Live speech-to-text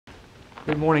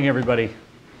Good morning, everybody.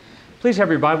 Please have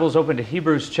your Bibles open to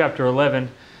Hebrews chapter 11.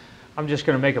 I'm just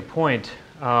going to make a point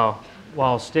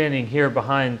while standing here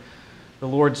behind the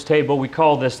Lord's table. We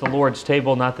call this the Lord's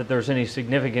table, not that there's any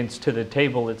significance to the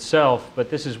table itself, but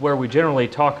this is where we generally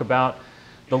talk about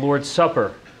the Lord's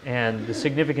Supper and the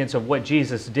significance of what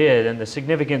Jesus did and the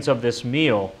significance of this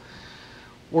meal.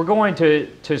 We're going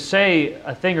to say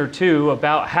a thing or two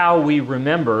about how we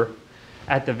remember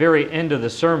at the very end of the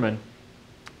sermon.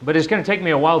 But it's going to take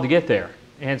me a while to get there.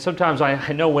 And sometimes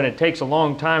I know when it takes a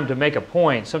long time to make a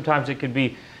point, sometimes it can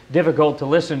be difficult to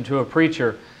listen to a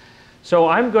preacher. So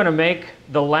I'm going to make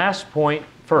the last point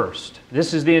first.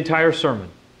 This is the entire sermon.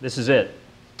 This is it.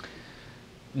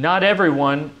 Not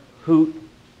everyone who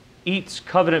eats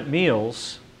covenant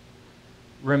meals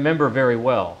remember very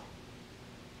well.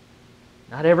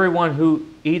 Not everyone who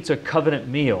eats a covenant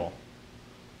meal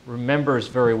remembers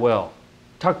very well.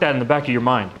 Tuck that in the back of your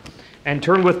mind. And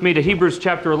turn with me to Hebrews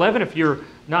chapter 11 if you're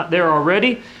not there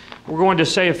already. We're going to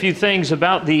say a few things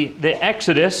about the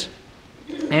Exodus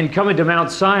and coming to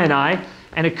Mount Sinai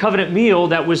and a covenant meal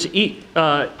that was ate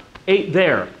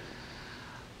there.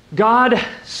 God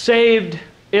saved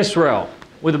Israel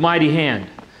with a mighty hand.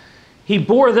 He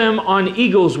bore them on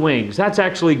eagle's wings. That's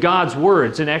actually God's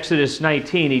words in Exodus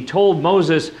 19. He told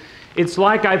Moses, "It's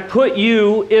like I put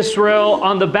you, Israel,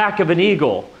 on the back of an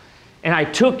eagle. And I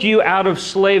took you out of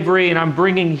slavery, and I'm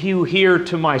bringing you here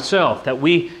to myself," that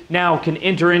we now can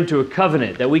enter into a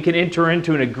covenant, that we can enter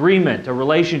into an agreement, a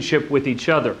relationship with each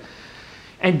other.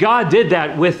 And God did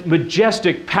that with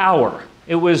majestic power.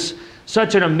 It was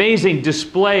such an amazing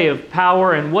display of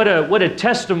power, and what a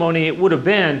testimony it would have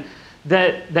been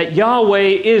that Yahweh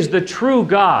is the true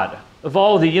God of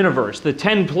all the universe, the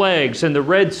 10 plagues and the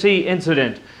Red Sea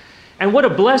incident. And what a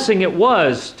blessing it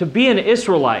was to be an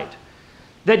Israelite,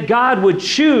 that God would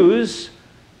choose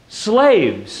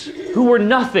slaves who were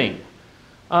nothing,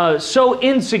 so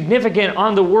insignificant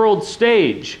on the world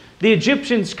stage. The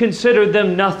Egyptians considered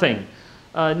them nothing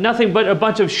but a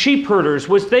bunch of sheep herders,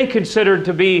 which they considered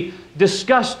to be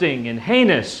disgusting and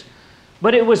heinous.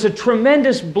 But it was a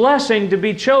tremendous blessing to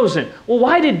be chosen. Well,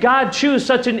 why did God choose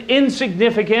such an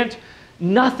insignificant,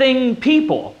 nothing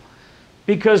people?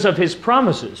 Because of His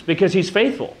promises, because He's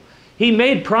faithful. He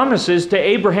made promises to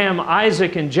Abraham,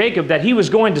 Isaac, and Jacob that He was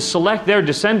going to select their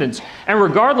descendants. And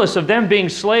regardless of them being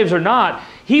slaves or not,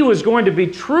 He was going to be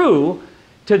true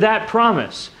to that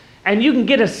promise. And you can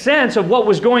get a sense of what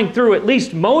was going through at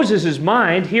least Moses'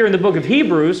 mind here in the book of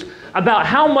Hebrews about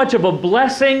how much of a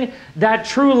blessing that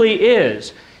truly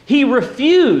is. He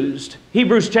refused,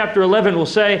 Hebrews chapter 11 will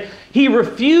say, he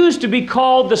refused to be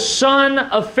called the son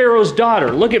of Pharaoh's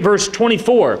daughter. Look at verse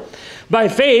 24. By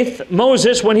faith,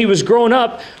 Moses, when he was grown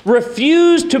up,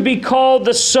 refused to be called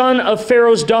the son of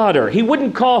Pharaoh's daughter. He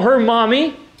wouldn't call her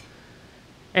mommy,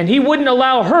 and he wouldn't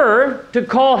allow her to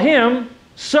call him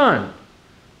son.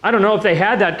 I don't know if they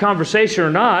had that conversation or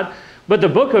not, but the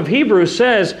book of Hebrews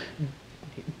says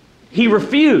he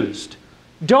refused.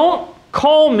 Don't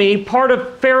call me part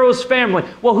of Pharaoh's family.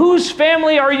 Well, whose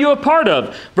family are you a part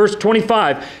of? Verse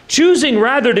 25, choosing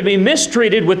rather to be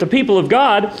mistreated with the people of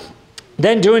God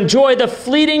than to enjoy the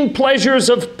fleeting pleasures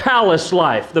of palace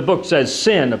life. The book says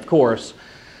sin, of course,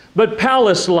 but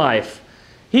palace life.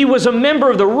 He was a member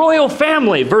of the royal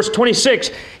family. Verse 26,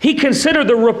 he considered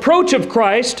the reproach of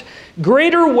Christ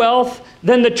greater wealth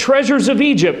than the treasures of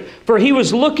Egypt, for he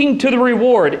was looking to the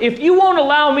reward. If you won't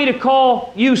allow me to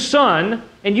call you son,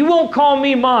 and you won't call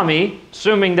me mommy,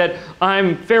 assuming that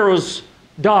I'm Pharaoh's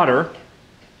daughter,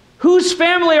 whose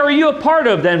family are you a part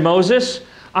of then, Moses?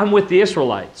 I'm with the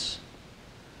Israelites.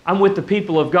 I'm with the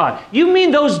people of God. You mean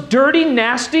those dirty,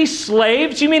 nasty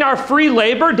slaves? You mean our free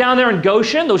labor down there in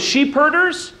Goshen, those sheep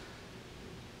herders?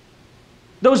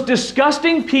 Those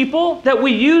disgusting people that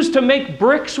we use to make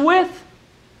bricks with?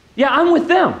 Yeah, I'm with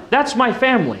them. That's my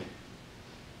family.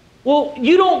 Well,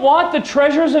 you don't want the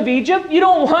treasures of Egypt? You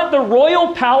don't want the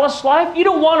royal palace life? You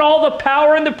don't want all the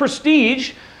power and the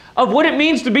prestige of what it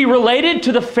means to be related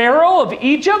to the Pharaoh of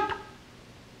Egypt?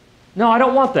 No, I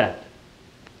don't want that.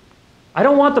 I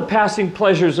don't want the passing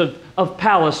pleasures of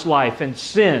palace life and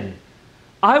sin.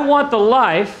 I want the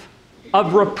life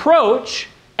of reproach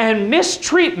and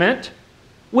mistreatment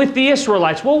with the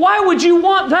Israelites. Well, why would you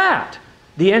want that?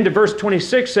 The end of verse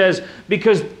 26 says,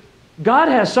 because God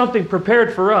has something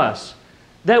prepared for us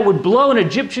that would blow an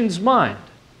Egyptian's mind,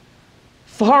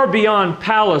 far beyond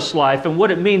palace life and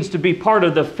what it means to be part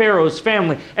of the Pharaoh's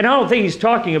family. And I don't think he's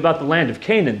talking about the land of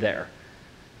Canaan there.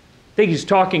 I think he's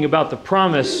talking about the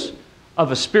promise of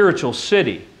a spiritual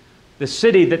city, the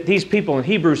city that these people in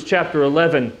Hebrews chapter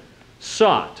 11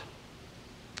 sought.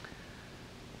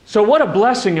 So what a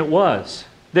blessing it was.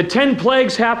 The 10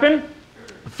 plagues happen.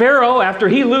 Pharaoh, after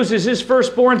he loses his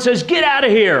firstborn, says, "Get out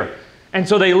of here." And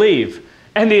so they leave.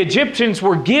 And the Egyptians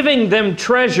were giving them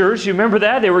treasures. You remember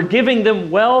that? They were giving them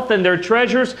wealth and their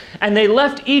treasures. And they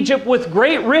left Egypt with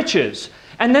great riches.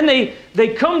 And then they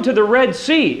come to the Red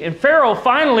Sea. And Pharaoh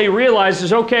finally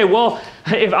realizes, okay, well,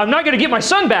 if I'm not going to get my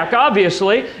son back,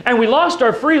 obviously, and we lost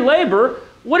our free labor,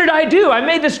 what did I do? I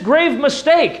made this grave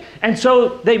mistake. And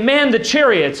so they man the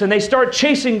chariots and they start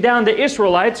chasing down the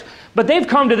Israelites. But they've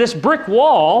come to this brick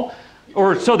wall,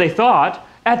 or so they thought,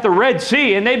 at the Red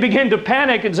Sea, and they begin to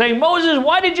panic and say, "Moses,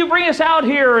 why did you bring us out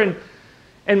here?"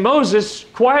 And Moses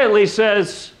quietly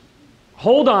says,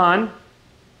 "Hold on."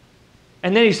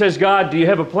 And then he says, "God, do you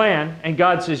have a plan?" And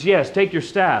God says, "Yes, take your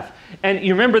staff." And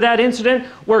you remember that incident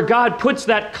where God puts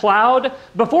that cloud?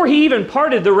 Before he even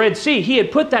parted the Red Sea, he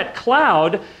had put that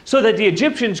cloud so that the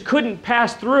Egyptians couldn't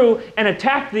pass through and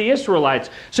attack the Israelites.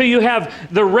 So you have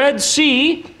the Red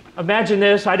Sea. Imagine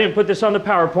this, I didn't put this on the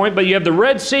PowerPoint, but you have the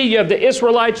Red Sea, you have the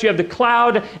Israelites, you have the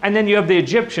cloud, and then you have the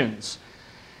Egyptians.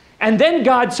 And then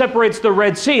God separates the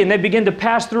Red Sea, and they begin to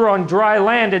pass through on dry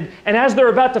land. And as they're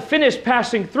about to finish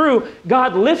passing through,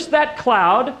 God lifts that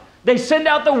cloud, they send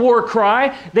out the war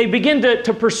cry, they begin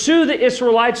to pursue the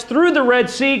Israelites through the Red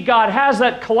Sea. God has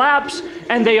that collapse,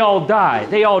 and they all die.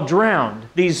 They all drowned.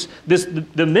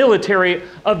 The military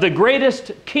of the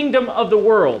greatest kingdom of the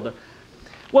world.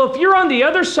 Well, if you're on the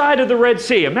other side of the Red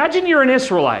Sea, imagine you're an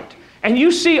Israelite, and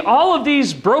you see all of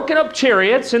these broken up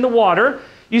chariots in the water,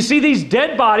 you see these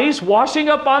dead bodies washing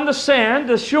up on the sand,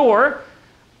 the shore.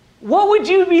 What would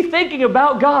you be thinking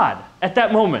about God at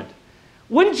that moment?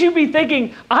 Wouldn't you be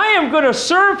thinking, I am going to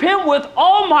serve Him with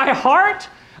all my heart?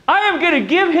 I am going to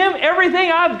give Him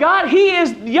everything I've got.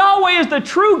 Yahweh is the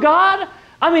true God.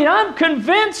 I mean, I'm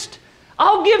convinced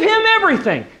I'll give Him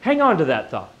everything. Hang on to that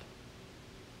thought.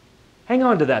 Hang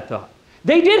on to that thought.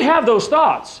 They did have those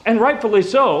thoughts, and rightfully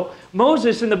so.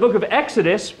 Moses in the book of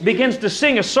Exodus begins to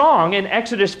sing a song in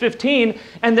Exodus 15,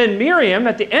 and then Miriam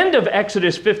at the end of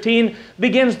Exodus 15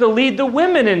 begins to lead the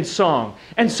women in song.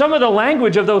 And some of the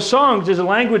language of those songs is a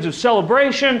language of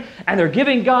celebration, and they're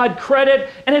giving God credit,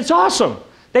 and it's awesome.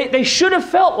 They should have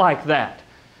felt like that.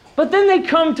 But then they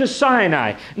come to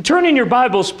Sinai. And turn in your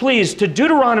Bibles, please, to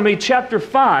Deuteronomy chapter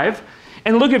 5,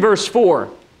 and look at verse 4.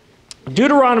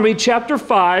 Deuteronomy chapter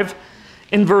 5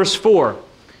 in verse 4.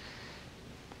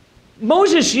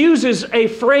 Moses uses a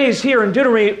phrase here in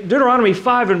Deuteronomy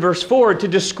 5 and verse 4 to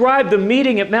describe the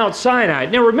meeting at Mount Sinai.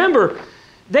 Now remember,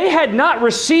 they had not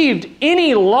received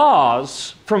any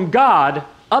laws from God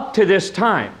up to this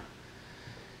time,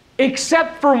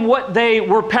 except from what they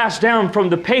were passed down from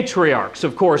the patriarchs,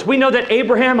 of course. We know that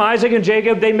Abraham, Isaac, and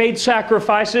Jacob, they made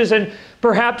sacrifices, and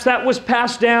perhaps that was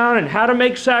passed down and how to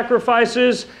make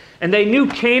sacrifices. And they knew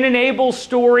Cain and Abel's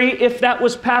story, if that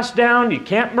was passed down. You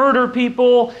can't murder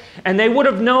people. And they would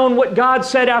have known what God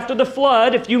said after the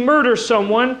flood. If you murder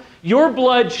someone, your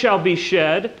blood shall be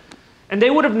shed. And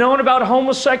they would have known about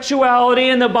homosexuality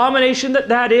and the abomination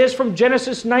that is from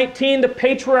Genesis 19. The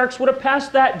patriarchs would have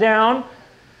passed that down.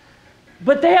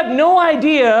 But they have no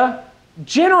idea,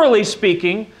 generally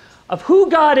speaking, of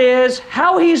who God is,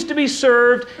 how He's to be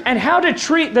served, and how to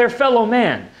treat their fellow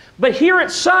man. But here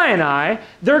at Sinai,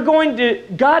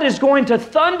 God is going to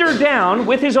thunder down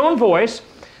with His own voice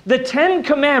the 10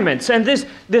 Commandments, and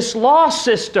this law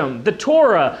system, the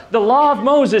Torah, the law of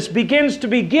Moses, begins to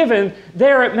be given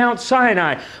there at Mount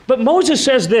Sinai. But Moses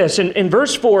says this in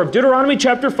verse 4 of Deuteronomy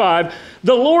chapter 5,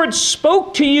 "The Lord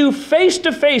spoke to you face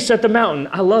to face at the mountain."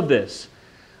 I love this.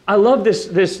 I love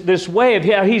this way of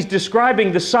how He's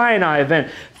describing the Sinai event.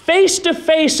 Face to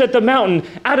face at the mountain,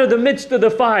 out of the midst of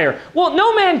the fire. Well,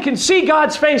 no man can see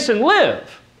God's face and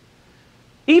live.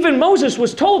 Even Moses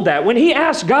was told that. When he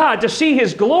asked God to see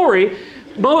His glory,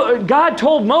 God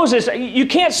told Moses, you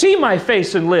can't see my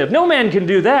face and live. No man can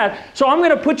do that. So I'm going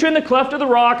to put you in the cleft of the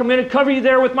rock. I'm going to cover you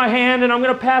there with my hand, and I'm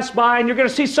going to pass by, and you're going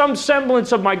to see some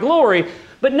semblance of my glory.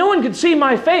 But no one can see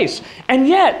my face. And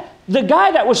yet, the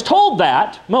guy that was told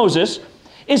that, Moses,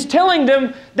 is telling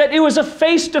them that it was a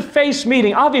face-to-face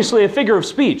meeting, obviously a figure of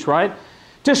speech, right?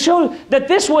 To show that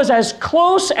this was as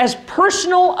close, as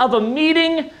personal of a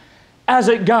meeting as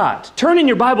it got. Turn in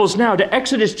your Bibles now to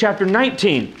Exodus chapter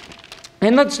 19.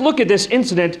 And let's look at this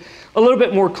incident a little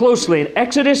bit more closely. In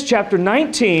Exodus chapter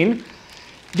 19,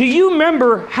 do you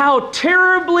remember how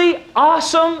terribly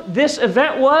awesome this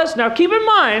event was? Now keep in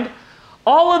mind,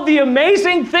 all of the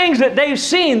amazing things that they've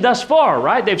seen thus far,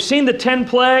 right? They've seen the 10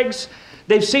 plagues.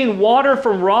 They've seen water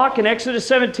from rock in Exodus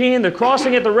 17, the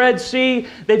crossing at the Red Sea.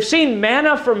 They've seen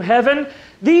manna from heaven.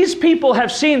 These people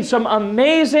have seen some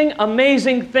amazing,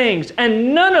 amazing things,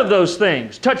 and none of those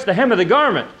things touch the hem of the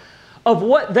garment of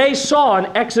what they saw in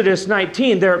Exodus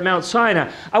 19 there at Mount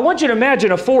Sinai. I want you to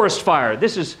imagine a forest fire.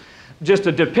 This is just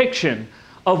a depiction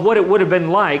of what it would have been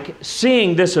like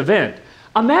seeing this event.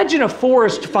 Imagine a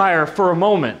forest fire for a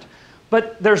moment,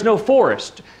 but there's no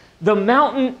forest. The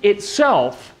mountain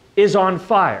itself is on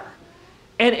fire,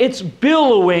 and it's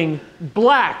billowing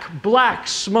black, black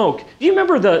smoke. Do you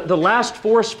remember the last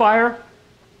forest fire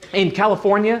in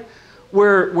California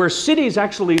where cities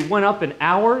actually went up in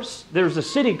hours? There's a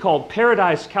city called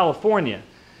Paradise, California,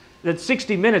 that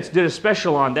 60 Minutes did a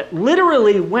special on, that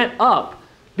literally went up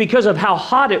because of how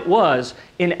hot it was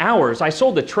in hours. I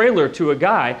sold a trailer to a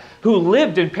guy who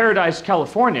lived in Paradise,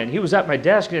 California, and he was at my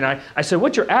desk, and I said,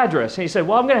 "What's your address?" And he said,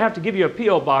 "Well, I'm going to have to give you a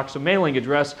P.O. box, a mailing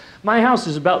address. My house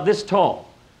is about this tall."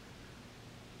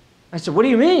 I said, "What do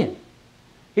you mean?"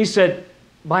 He said,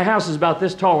 "My house is about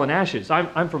this tall in ashes.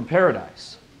 I'm from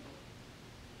Paradise."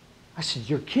 I said,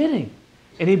 "You're kidding."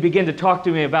 And he began to talk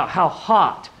to me about how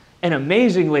hot and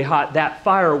amazingly hot that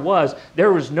fire was.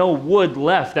 There was no wood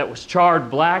left that was charred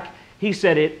black. He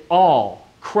said it all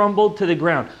crumbled to the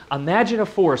ground. Imagine a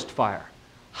forest fire,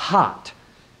 hot,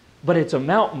 but it's a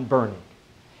mountain burning.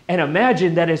 And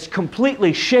imagine that it's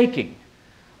completely shaking.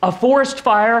 A forest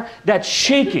fire that's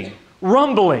shaking,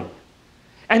 rumbling.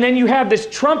 And then you have this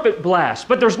trumpet blast,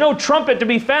 but there's no trumpet to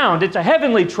be found. It's a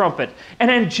heavenly trumpet, an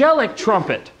angelic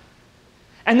trumpet.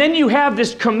 And then you have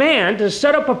this command to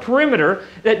set up a perimeter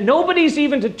that nobody's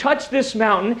even to touch this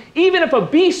mountain. Even if a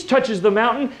beast touches the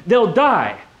mountain, they'll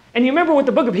die. And you remember what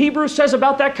the book of Hebrews says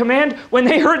about that command? When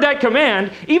they heard that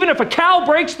command, even if a cow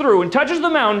breaks through and touches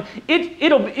the mountain,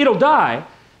 it'll die.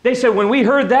 They said, when we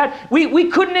heard that, we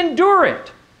couldn't endure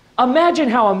it. Imagine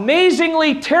how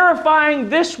amazingly terrifying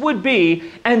this would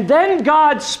be. And then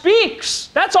God speaks.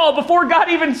 That's all before God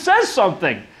even says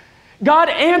something. God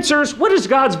answers. What does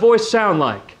God's voice sound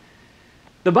like?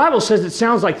 The Bible says it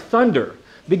sounds like thunder.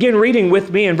 Begin reading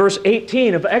with me in verse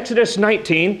 18 of Exodus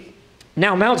 19.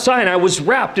 Now Mount Sinai was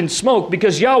wrapped in smoke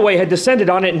because Yahweh had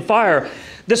descended on it in fire.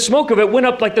 The smoke of it went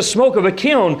up like the smoke of a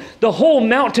kiln. The whole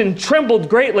mountain trembled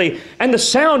greatly, and the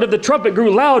sound of the trumpet grew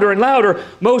louder and louder.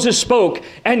 Moses spoke,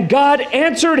 and God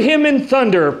answered him in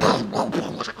thunder.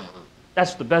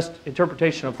 That's the best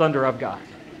interpretation of thunder I've got.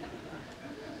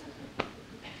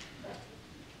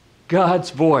 God's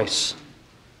voice.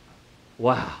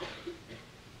 Wow.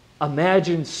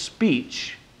 Imagine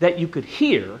speech that you could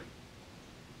hear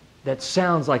that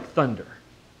sounds like thunder.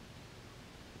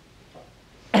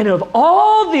 And of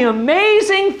all the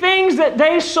amazing things that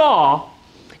they saw,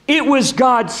 it was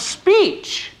God's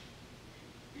speech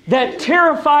that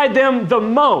terrified them the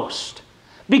most.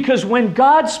 Because when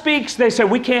God speaks, they say,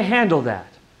 we can't handle that.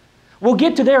 We'll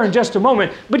get to there in just a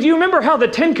moment. But do you remember how the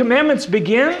Ten Commandments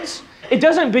begins? It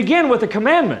doesn't begin with a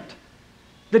commandment.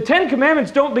 The Ten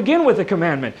Commandments don't begin with a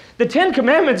commandment. The Ten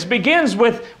Commandments begins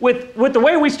with the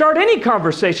way we start any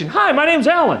conversation. Hi, my name's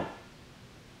Alan.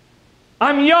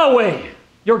 I'm Yahweh,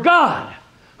 your God,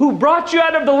 who brought you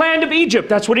out of the land of Egypt.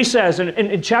 That's what he says.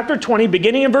 In chapter 20,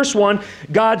 beginning in verse 1,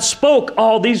 God spoke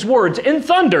all these words in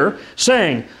thunder,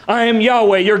 saying, I am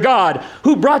Yahweh, your God,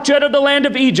 who brought you out of the land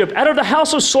of Egypt, out of the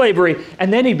house of slavery.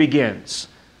 And then he begins.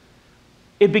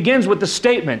 It begins with the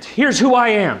statement, here's who I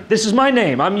am. This is my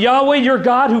name. I'm Yahweh, your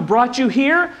God, who brought you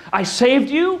here. I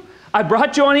saved you. I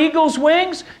brought you on eagle's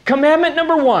wings. Commandment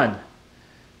number 1,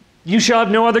 you shall have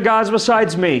no other gods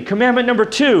besides me. Commandment number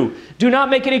 2, do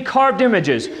not make any carved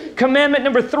images. Commandment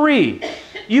number 3,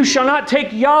 you shall not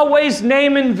take Yahweh's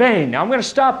name in vain. Now I'm going to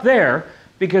stop there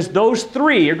because those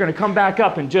 3 are going to come back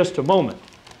up in just a moment.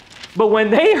 But when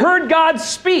they heard God's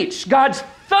speech, God's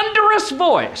thunderous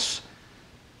voice,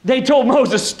 they told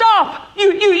Moses, stop!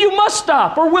 You must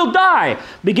stop or we'll die.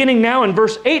 Beginning now in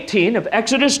verse 18 of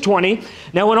Exodus 20.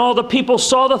 Now when all the people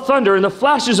saw the thunder and the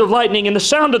flashes of lightning and the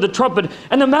sound of the trumpet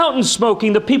and the mountain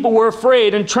smoking, the people were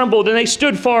afraid and trembled, and they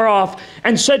stood far off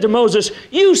and said to Moses,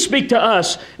 you speak to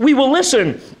us, we will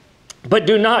listen, but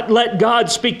do not let God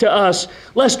speak to us,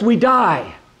 lest we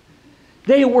die.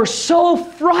 They were so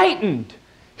frightened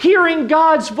hearing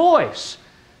God's voice.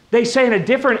 They say in a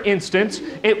different instance,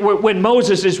 when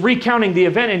Moses is recounting the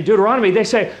event in Deuteronomy, they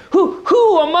say,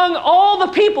 who among all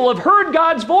the people have heard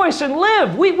God's voice and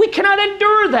lived? We cannot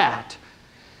endure that.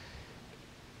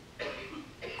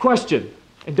 Question,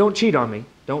 and don't cheat on me.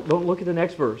 Don't look at the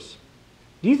next verse.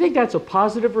 Do you think that's a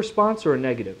positive response or a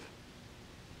negative?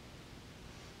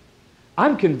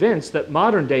 I'm convinced that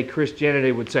modern day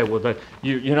Christianity would say, well,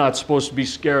 you're not supposed to be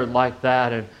scared like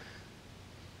that. And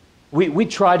we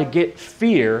try to get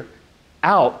fear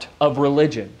out of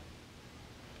religion.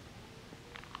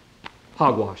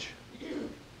 hogwash.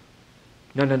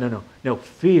 No, no, no, no. No,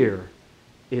 fear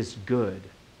is good.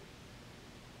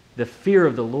 The fear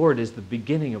of the Lord is the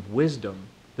beginning of wisdom,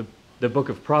 the book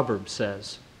of Proverbs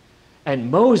says. And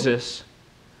Moses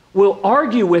will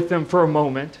argue with them for a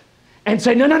moment and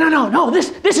say, no, no, no, no, no,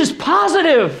 this is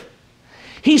positive.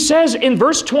 He says in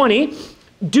verse 20,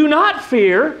 do not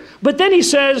fear, but then he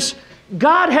says,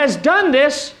 God has done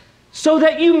this so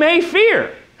that you may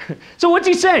fear. So what's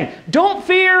he saying? Don't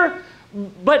fear,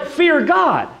 but fear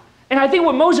God. And I think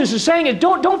what Moses is saying is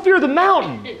don't fear the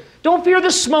mountain. Don't fear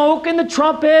the smoke and the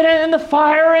trumpet and the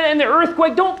fire and the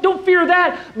earthquake. Don't fear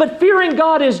that. But fearing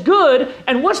God is good.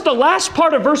 And what's the last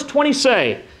part of verse 20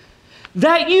 say?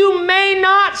 That you may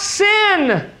not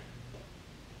sin.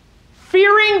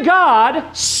 Fearing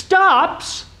God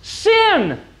stops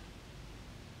sin.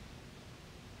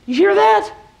 You hear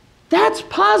that? That's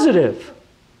positive.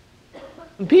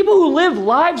 And people who live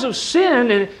lives of sin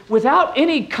and without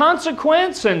any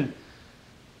consequence, and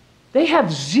they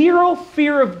have zero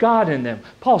fear of God in them.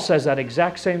 Paul says that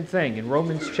exact same thing in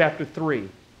Romans chapter 3.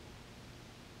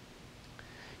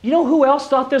 You know who else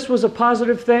thought this was a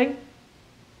positive thing?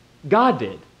 God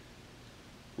did.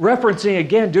 Referencing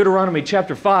again Deuteronomy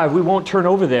chapter 5, we won't turn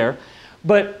over there.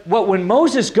 But when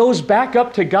Moses goes back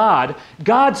up to God,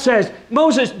 God says,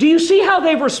 Moses, do you see how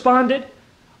they've responded?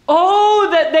 Oh,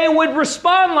 that they would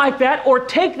respond like that or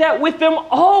take that with them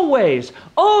always.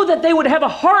 Oh, that they would have a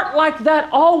heart like that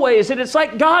always. And it's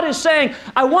like God is saying,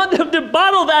 I want them to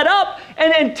bottle that up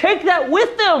and take that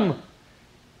with them.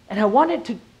 And I want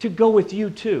it to go with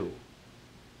you too.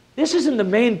 This isn't the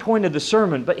main point of the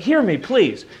sermon, but hear me,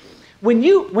 please.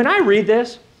 When I read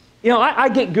this, I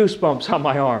get goosebumps on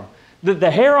my arm.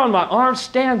 The hair on my arm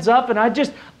stands up, and I'm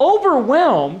just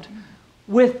overwhelmed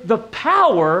with the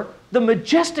power, the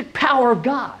majestic power of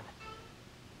God.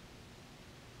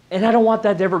 And I don't want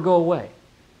that to ever go away.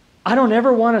 I don't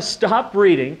ever want to stop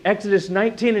reading Exodus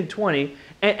 19 and 20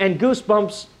 and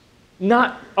goosebumps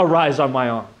not arise on my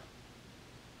arm.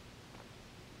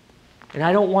 And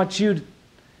I don't want you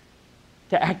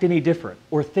to act any different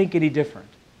or think any different.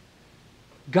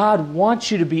 God wants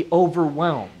you to be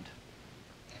overwhelmed.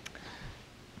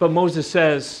 But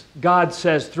God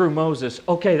says through Moses,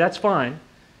 okay, that's fine.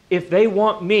 If they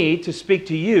want me to speak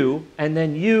to you and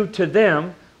then you to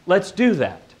them, let's do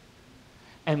that.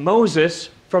 And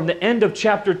Moses, from the end of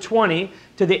chapter 20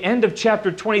 to the end of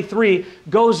chapter 23,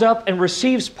 goes up and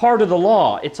receives part of the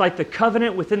law. It's like the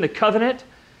covenant within the covenant.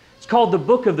 It's called the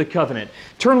book of the covenant.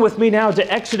 Turn with me now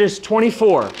to Exodus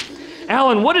 24.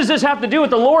 Alan, what does this have to do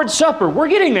with the Lord's Supper? We're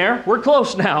getting there. We're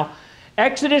close now.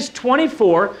 Exodus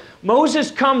 24, Moses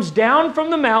comes down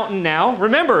from the mountain now.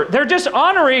 Remember, they're just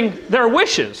honoring their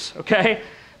wishes, okay?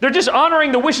 They're just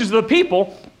honoring the wishes of the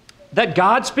people, that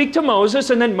God speak to Moses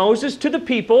and then Moses to the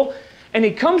people. And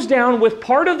he comes down with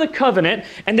part of the covenant,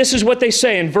 and this is what they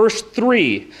say in verse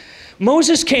 3.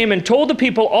 Moses came and told the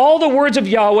people all the words of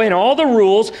Yahweh and all the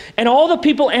rules, and all the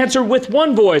people answered with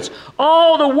one voice,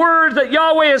 all the words that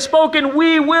Yahweh has spoken,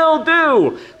 we will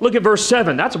do. Look at verse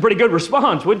 7. That's a pretty good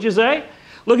response, wouldn't you say?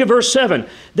 Look at verse 7.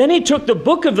 Then he took the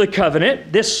book of the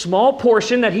covenant, this small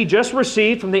portion that he just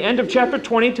received from the end of chapter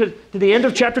 20 to the end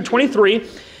of chapter 23,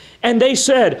 and they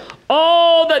said,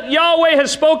 all that Yahweh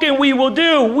has spoken we will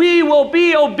do. We will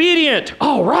be obedient.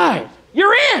 All right,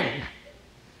 you're in.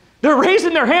 They're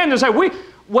raising their hand and saying,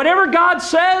 whatever God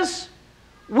says,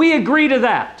 we agree to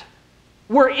that.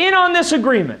 We're in on this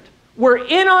agreement. We're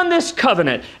in on this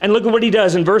covenant. And look at what he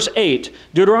does in verse 8.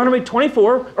 Deuteronomy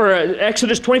 24, or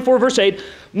Exodus 24, verse 8.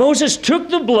 Moses took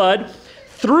the blood,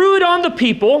 threw it on the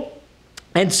people,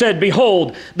 and said,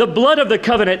 behold, the blood of the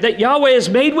covenant that Yahweh has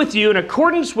made with you in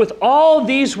accordance with all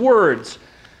these words.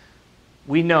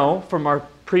 We know from our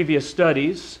previous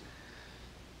studies,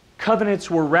 covenants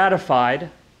were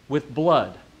ratified with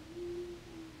blood.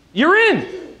 You're in.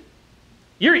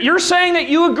 You're saying that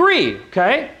you agree,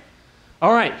 okay?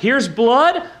 All right, here's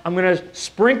blood. I'm going to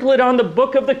sprinkle it on the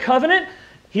book of the covenant.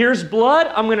 Here's blood.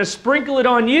 I'm going to sprinkle it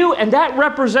on you. And that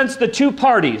represents the two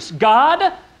parties.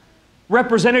 God,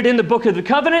 represented in the book of the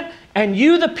covenant, and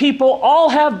you, the people, all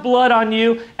have blood on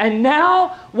you. And now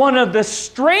one of the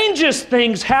strangest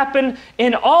things happen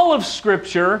in all of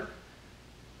Scripture.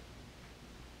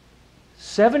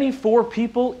 74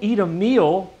 people eat a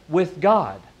meal with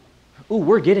God. Ooh,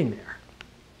 we're getting there.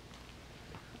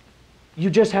 You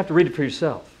just have to read it for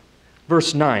yourself.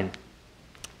 Verse 9.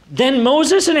 Then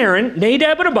Moses and Aaron,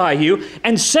 Nadab and Abihu,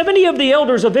 and 70 of the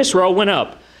elders of Israel went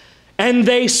up. And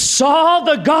they saw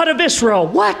the God of Israel.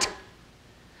 What?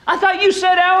 I thought you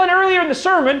said, Alan, earlier in the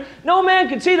sermon, no man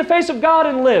can see the face of God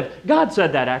and live. God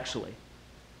said that, actually.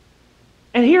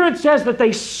 And here it says that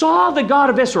they saw the God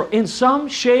of Israel in some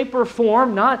shape or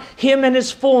form, not him in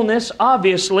his fullness,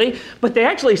 obviously, but they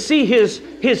actually see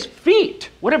his feet,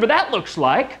 whatever that looks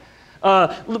like.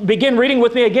 Begin reading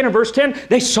with me again in verse 10.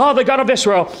 They saw the God of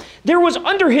Israel. There was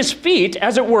under his feet,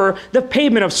 as it were, the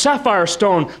pavement of sapphire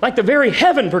stone, like the very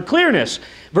heaven for clearness.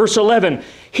 Verse 11.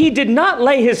 He did not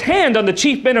lay his hand on the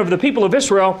chief men of the people of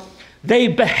Israel. They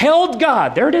beheld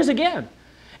God. There it is again.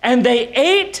 And they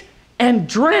ate and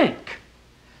drank.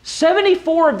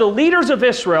 74 of the leaders of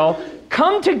Israel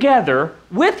come together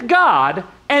with God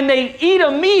and they eat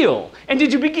a meal. And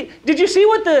did you see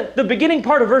what the beginning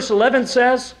part of verse 11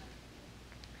 says?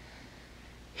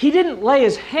 He didn't lay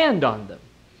his hand on them.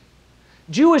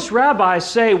 Jewish rabbis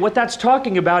say what that's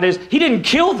talking about is he didn't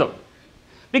kill them.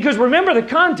 Because remember the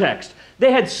context.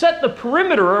 They had set the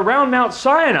perimeter around Mount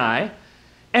Sinai,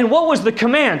 and what was the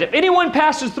command? If anyone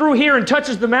passes through here and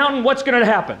touches the mountain, what's going to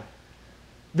happen?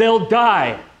 They'll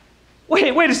die.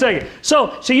 Wait a second.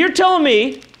 So you're telling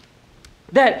me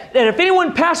that if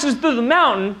anyone passes through the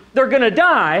mountain, they're going to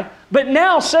die, but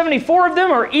now 74 of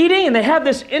them are eating and they have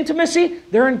this intimacy.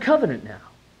 They're in covenant now.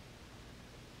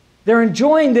 They're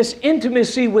enjoying this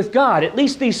intimacy with God, at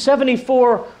least these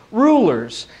 74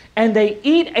 rulers, and they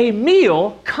eat a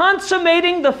meal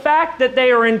consummating the fact that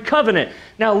they are in covenant.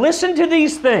 Now listen to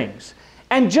these things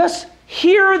and just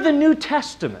hear the New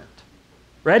Testament.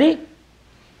 Ready?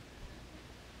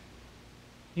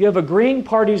 You have agreeing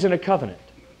parties in a covenant.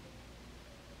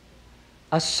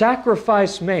 A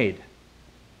sacrifice made.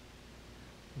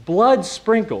 Blood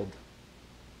sprinkled.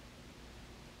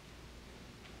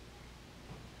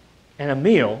 And a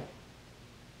meal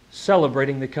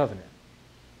celebrating the covenant.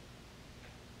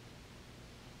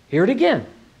 Hear it again.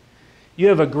 You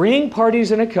have agreeing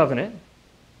parties in a covenant.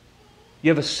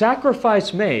 You have a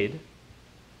sacrifice made.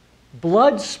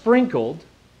 Blood sprinkled.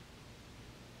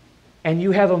 And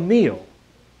you have a meal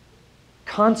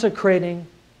consecrating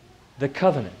the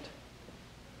covenant.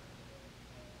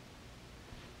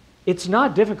 It's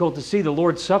not difficult to see the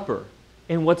Lord's Supper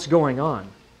in what's going on.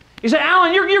 You say,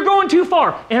 Alan, you're going too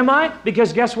far. Am I?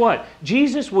 Because guess what?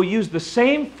 Jesus will use the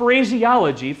same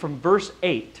phraseology from verse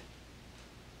 8.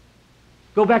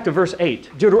 Go back to verse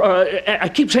 8. I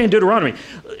keep saying Deuteronomy.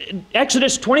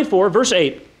 Exodus 24, verse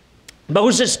 8.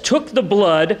 Moses took the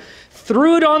blood,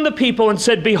 threw it on the people, and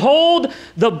said, behold,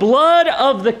 the blood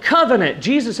of the covenant.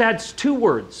 Jesus adds two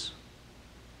words.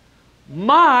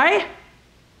 My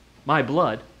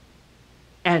blood,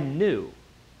 and new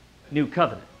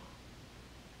covenant.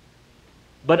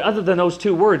 But other than those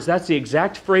two words, that's the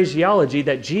exact phraseology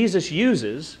that Jesus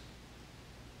uses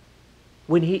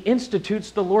when he institutes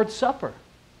the Lord's Supper.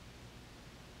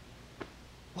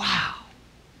 Wow.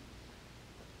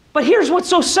 But here's what's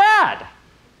so sad.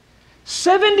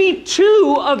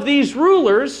 72 of these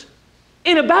rulers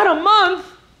in about a month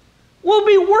will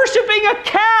be worshiping a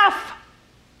calf.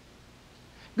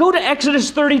 Go to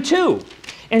Exodus 32.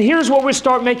 And here's where we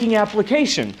start making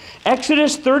application.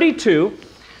 Exodus 32.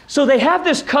 So they have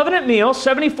this covenant meal,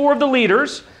 74 of the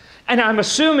leaders, and I'm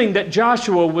assuming that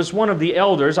Joshua was one of the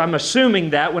elders. I'm assuming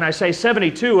that when I say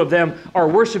 72 of them are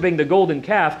worshiping the golden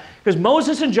calf, because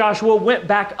Moses and Joshua went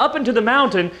back up into the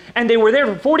mountain, and they were there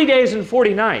for 40 days and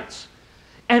 40 nights.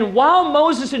 And while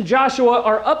Moses and Joshua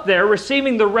are up there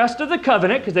receiving the rest of the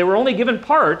covenant, because they were only given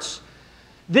parts,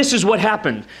 this is what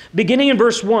happened. Beginning in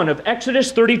verse 1 of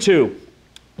Exodus 32.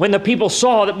 When the people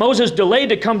saw that Moses delayed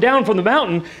to come down from the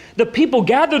mountain, the people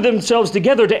gathered themselves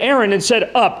together to Aaron and said,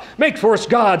 up, make for us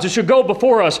gods who should go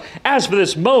before us. As for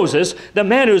this Moses, the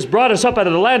man who has brought us up out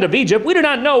of the land of Egypt, we do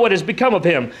not know what has become of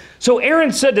him. So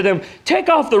Aaron said to them, take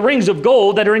off the rings of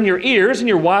gold that are in your ears, and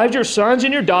your wives, your sons,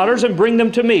 and your daughters, and bring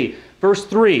them to me. Verse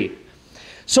 3.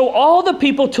 So all the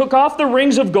people took off the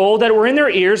rings of gold that were in their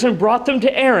ears and brought them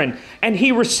to Aaron. And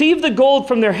he received the gold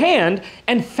from their hand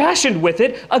and fashioned with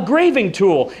it a graving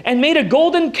tool and made a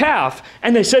golden calf.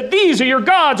 And they said, these are your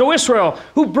gods, O Israel,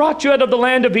 who brought you out of the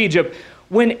land of Egypt.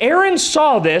 When Aaron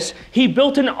saw this, he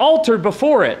built an altar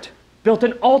before it. Built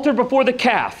an altar before the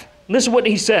calf. Listen to what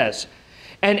he says.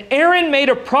 And Aaron made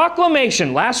a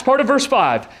proclamation, last part of verse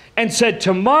 5, and said,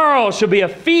 tomorrow shall be a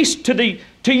feast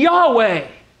to Yahweh.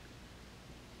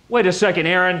 Wait a second,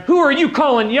 Aaron. Who are you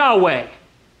calling Yahweh?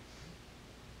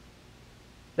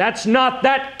 That's not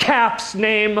that calf's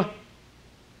name.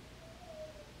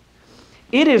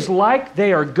 It is like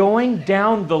they are going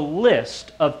down the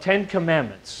list of 10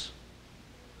 commandments.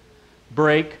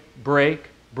 Break, break,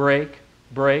 break,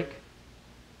 break.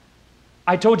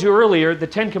 I told you earlier, the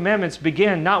 10 commandments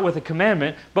begin not with a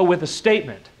commandment, but with a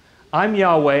statement. I'm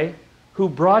Yahweh, who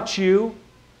brought you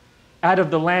out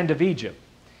of the land of Egypt.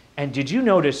 And did you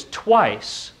notice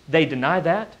twice they deny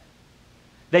that.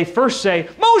 They first say,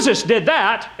 Moses did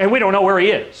that, and we don't know where he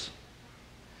is.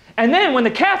 And then when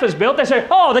the calf is built, they say,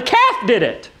 oh, the calf did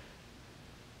it.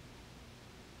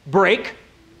 Break.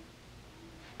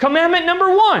 Commandment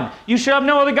number 1, you shall have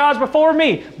no other gods before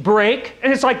me. Break.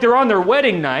 And it's like they're on their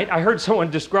wedding night. I heard someone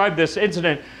describe this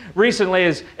incident recently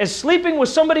as sleeping with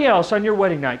somebody else on your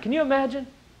wedding night. Can you imagine?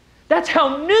 That's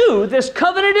how new this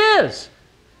covenant is.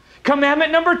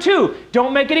 Commandment number 2,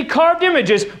 don't make any carved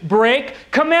images. Break.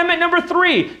 Commandment number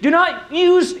 3, do not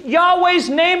use Yahweh's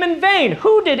name in vain.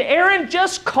 Who did Aaron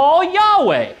just call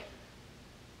Yahweh?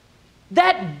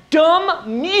 That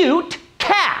dumb, mute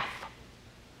calf.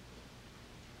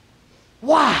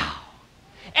 Wow.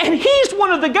 And he's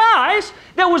one of the guys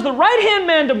that was the right-hand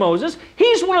man to Moses.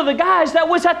 He's one of the guys that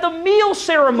was at the meal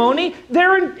ceremony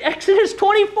there in Exodus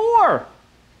 24.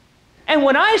 And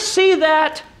when I see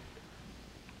that,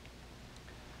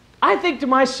 I think to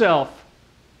myself,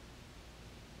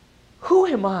 who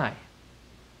am I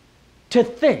to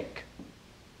think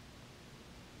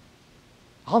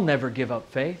I'll never give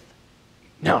up faith?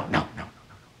 No, not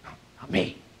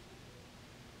me.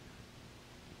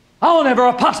 I'll never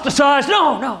apostatize.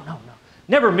 No.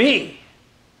 Never me.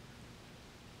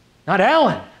 Not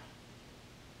Alan.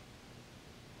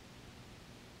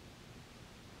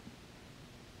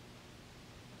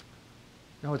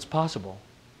 No, it's possible.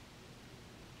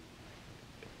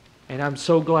 And I'm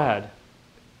so glad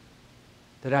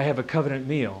that I have a covenant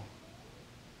meal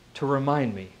to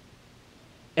remind me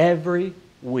every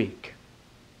week.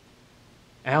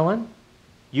 Alan,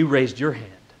 you raised your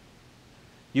hand.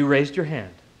 You raised your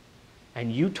hand.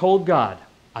 And you told God,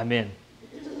 I'm in.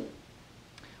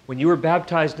 When you were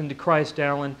baptized into Christ,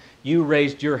 Alan, you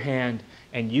raised your hand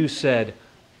and you said,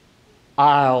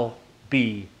 I'll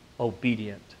be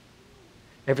obedient.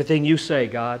 Everything you say,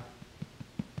 God,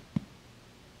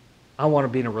 I want to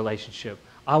be in a relationship.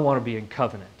 I want to be in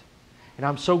covenant. And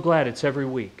I'm so glad it's every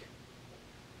week.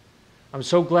 I'm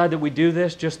so glad that we do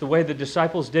this just the way the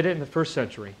disciples did it in the first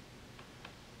century.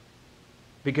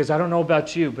 Because I don't know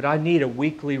about you, but I need a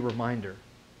weekly reminder.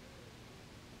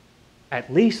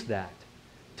 At least that.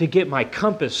 To get my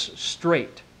compass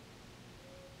straight.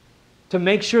 To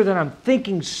make sure that I'm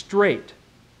thinking straight.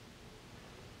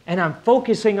 And I'm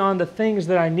focusing on the things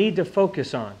that I need to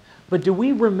focus on. But do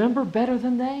we remember better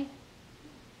than they?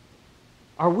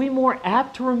 Are we more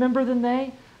apt to remember than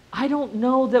they? I don't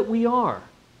know that we are.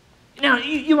 Now,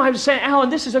 you might be saying, Alan,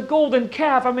 this is a golden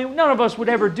calf. I mean, none of us would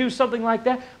ever do something like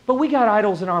that. But we got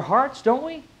idols in our hearts, don't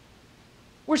we?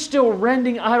 We're still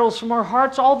rending idols from our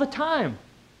hearts all the time.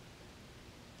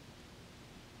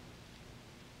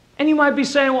 And you might be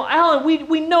saying, well, Alan,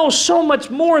 we know so much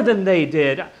more than they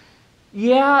did.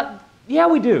 Yeah,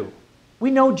 we do.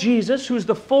 We know Jesus, who is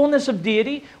the fullness of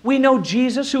deity. We know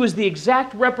Jesus, who is the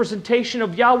exact representation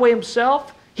of Yahweh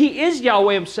himself. He is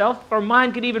Yahweh himself. If our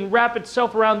mind could even wrap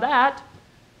itself around that.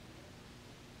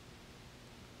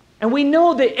 And we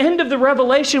know the end of the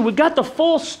revelation. We've got the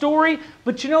full story.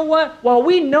 But you know what? While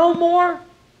we know more,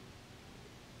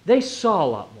 they saw a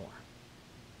lot more.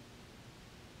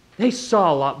 They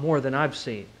saw a lot more than I've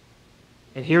seen.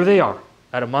 And here they are,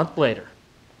 about a month later,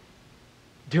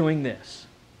 doing this.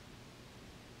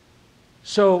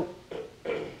 So,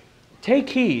 take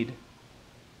heed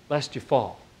lest you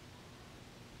fall.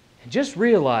 And just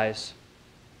realize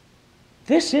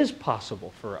this is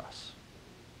possible for us.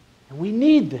 And we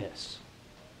need this.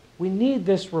 We need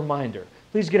this reminder.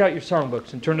 Please get out your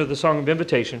songbooks and turn to the Song of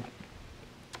Invitation.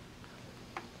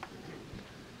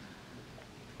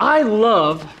 I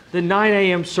love the 9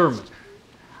 a.m. sermon.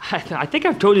 I think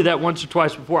I've told you that once or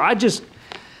twice before.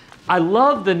 I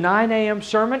love the 9 a.m.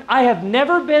 sermon. I have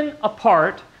never been a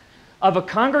part of a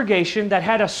congregation that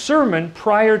had a sermon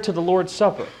prior to the Lord's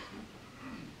Supper.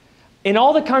 In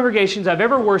all the congregations I've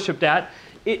ever worshiped at,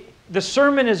 the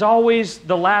sermon is always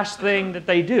the last thing that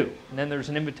they do. And then there's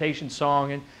an invitation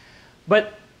song.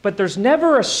 But there's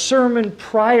never a sermon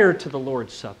prior to the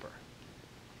Lord's Supper.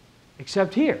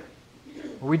 Except here,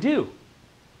 where we do.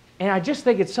 And I just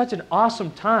think it's such an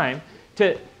awesome time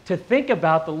to think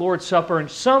about the Lord's Supper in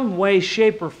some way,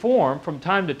 shape, or form from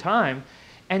time to time.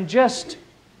 And just,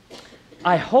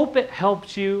 I hope it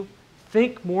helps you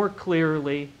think more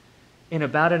clearly in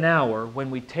about an hour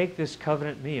when we take this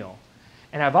covenant meal.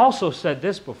 And I've also said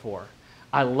this before.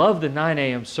 I love the 9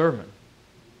 a.m. sermon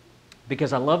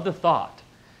because I love the thought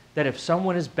that if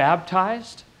someone is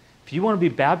baptized, if you want to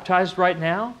be baptized right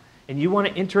now and you want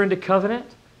to enter into covenant,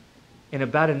 in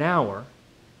about an hour,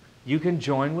 you can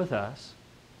join with us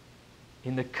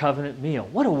in the covenant meal.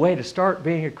 What a way to start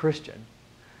being a Christian.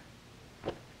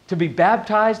 To be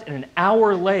baptized and an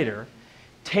hour later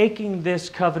taking this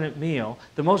covenant meal,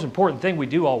 the most important thing we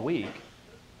do all week,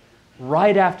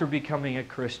 right after becoming a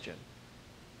Christian.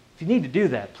 If you need to do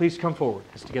that, please come forward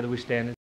as together we stand.